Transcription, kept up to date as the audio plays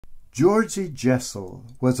Georgie Jessel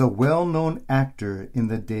was a well-known actor in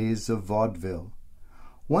the days of vaudeville.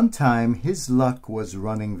 One time his luck was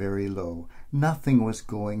running very low. Nothing was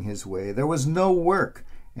going his way. There was no work,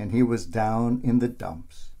 and he was down in the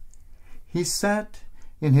dumps. He sat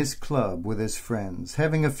in his club with his friends,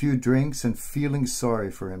 having a few drinks and feeling sorry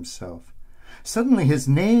for himself. Suddenly his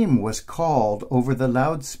name was called over the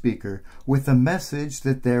loudspeaker with a message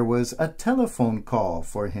that there was a telephone call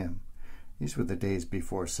for him. These were the days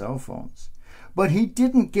before cell phones. But he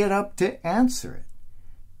didn't get up to answer it.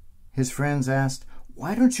 His friends asked,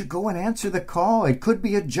 "Why don't you go and answer the call? It could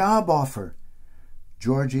be a job offer."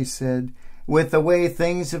 Georgie said, "With the way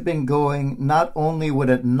things have been going, not only would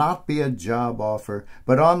it not be a job offer,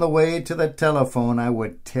 but on the way to the telephone I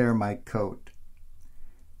would tear my coat."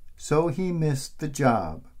 So he missed the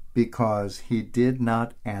job because he did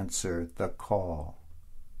not answer the call.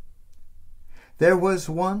 There was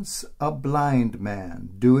once a blind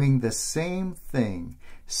man doing the same thing,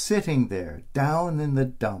 sitting there down in the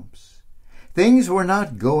dumps. Things were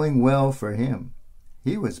not going well for him.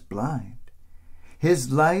 He was blind.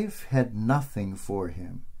 His life had nothing for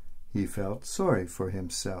him. He felt sorry for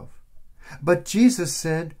himself. But Jesus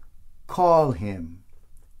said, "Call him."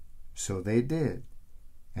 So they did,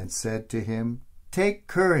 and said to him, "Take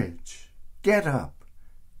courage, get up.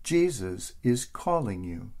 Jesus is calling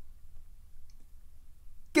you."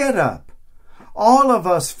 Get up! All of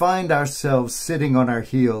us find ourselves sitting on our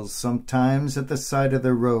heels sometimes at the side of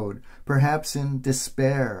the road, perhaps in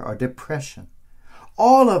despair or depression.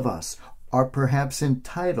 All of us are perhaps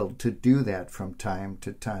entitled to do that from time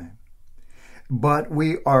to time. But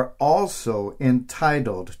we are also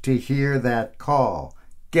entitled to hear that call,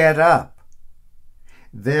 "Get up!"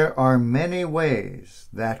 There are many ways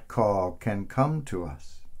that call can come to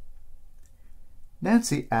us.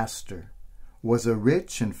 Nancy Astor was a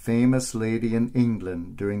rich and famous lady in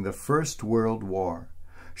England during the First World War.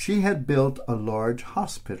 She had built a large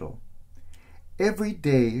hospital. Every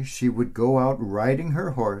day she would go out riding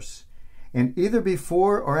her horse, and either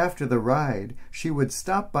before or after the ride, she would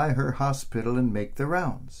stop by her hospital and make the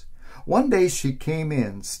rounds. One day she came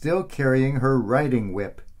in, still carrying her riding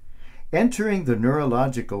whip. Entering the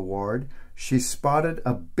neurological ward, she spotted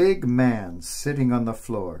a big man sitting on the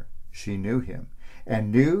floor. She knew him,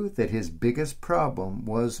 and knew that his biggest problem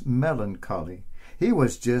was melancholy. He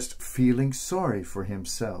was just feeling sorry for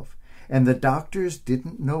himself, and the doctors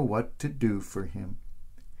didn't know what to do for him.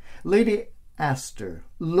 Lady Astor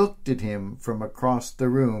looked at him from across the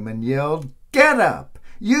room and yelled, "Get up!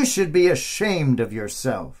 You should be ashamed of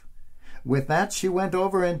yourself." With that, she went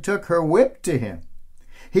over and took her whip to him.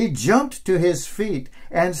 He jumped to his feet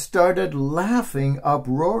and started laughing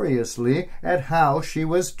uproariously at how she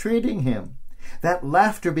was treating him. That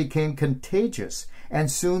laughter became contagious, and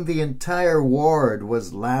soon the entire ward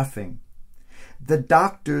was laughing. The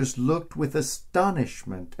doctors looked with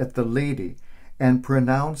astonishment at the lady and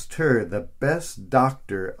pronounced her the best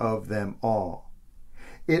doctor of them all.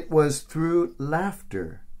 It was through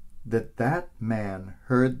laughter that that man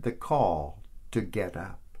heard the call to get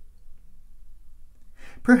up.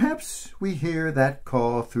 Perhaps we hear that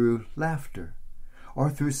call through laughter or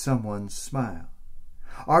through someone's smile.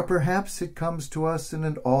 Or perhaps it comes to us in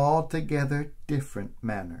an altogether different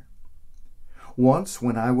manner. Once,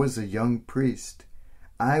 when I was a young priest,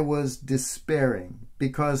 I was despairing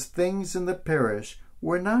because things in the parish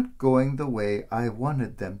were not going the way I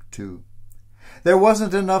wanted them to. There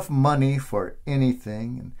wasn't enough money for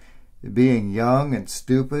anything, and being young and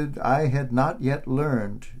stupid, I had not yet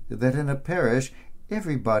learned that in a parish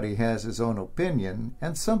everybody has his own opinion,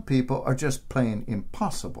 and some people are just plain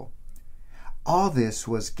impossible. All this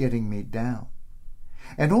was getting me down.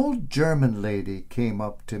 An old German lady came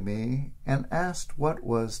up to me and asked what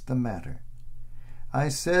was the matter. I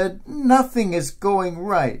said, "Nothing is going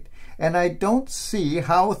right, and I don't see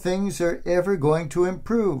how things are ever going to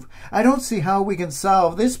improve. I don't see how we can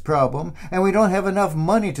solve this problem, and we don't have enough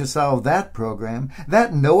money to solve that program.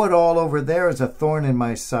 That know-it-all over there is a thorn in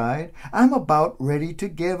my side. I'm about ready to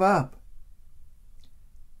give up."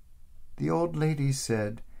 The old lady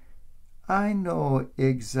said, "I know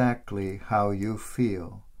exactly how you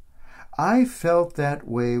feel. I felt that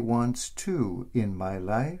way once too in my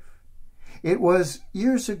life. It was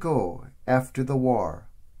years ago after the war.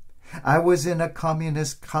 I was in a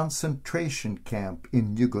communist concentration camp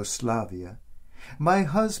in Yugoslavia. My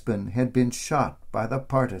husband had been shot by the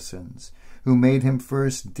partisans, who made him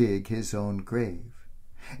first dig his own grave.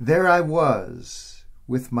 There I was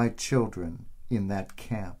with my children in that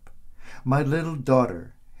camp. My little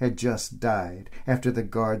daughter had just died after the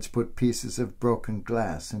guards put pieces of broken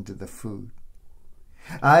glass into the food.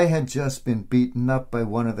 I had just been beaten up by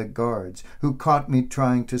one of the guards, who caught me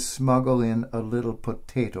trying to smuggle in a little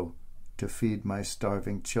potato to feed my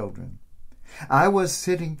starving children. I was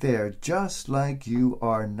sitting there just like you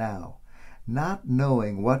are now, not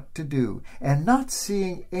knowing what to do and not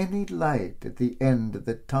seeing any light at the end of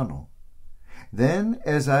the tunnel. Then,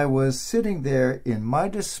 as I was sitting there in my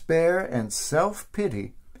despair and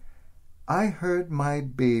self-pity, I heard my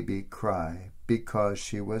baby cry because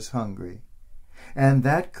she was hungry. And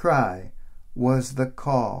that cry was the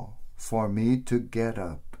call for me to get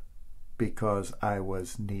up because I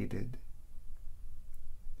was needed.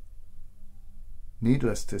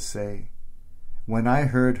 Needless to say, when I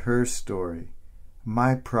heard her story,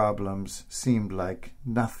 my problems seemed like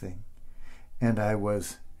nothing, and I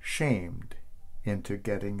was shamed into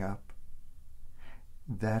getting up.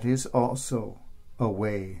 That is also a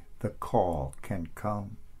way the call can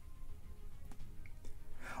come.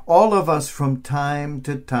 All of us from time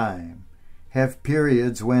to time have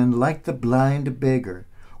periods when, like the blind beggar,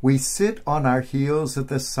 we sit on our heels at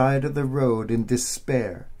the side of the road in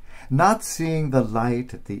despair, not seeing the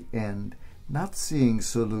light at the end, not seeing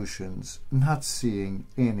solutions, not seeing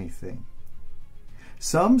anything.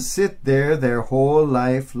 Some sit there their whole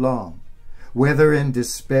life long, whether in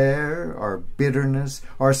despair or bitterness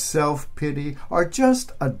or self-pity or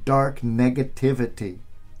just a dark negativity.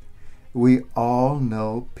 We all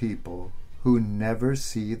know people who never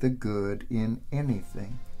see the good in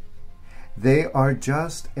anything. They are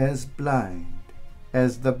just as blind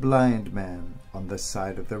as the blind man on the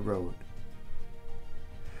side of the road.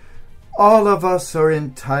 All of us are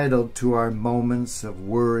entitled to our moments of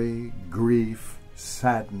worry, grief,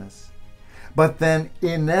 sadness. But then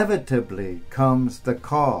inevitably comes the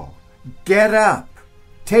call. Get up!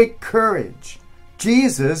 Take courage!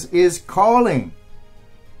 Jesus is calling!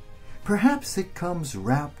 Perhaps it comes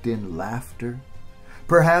wrapped in laughter,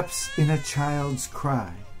 perhaps in a child's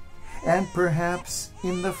cry, and perhaps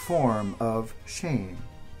in the form of shame.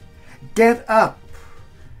 Get up!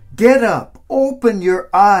 Get up! Open your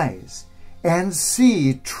eyes and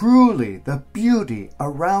see truly the beauty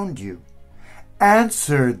around you.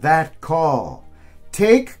 Answer that call.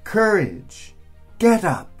 Take courage. Get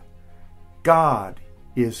up. God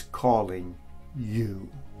is calling you.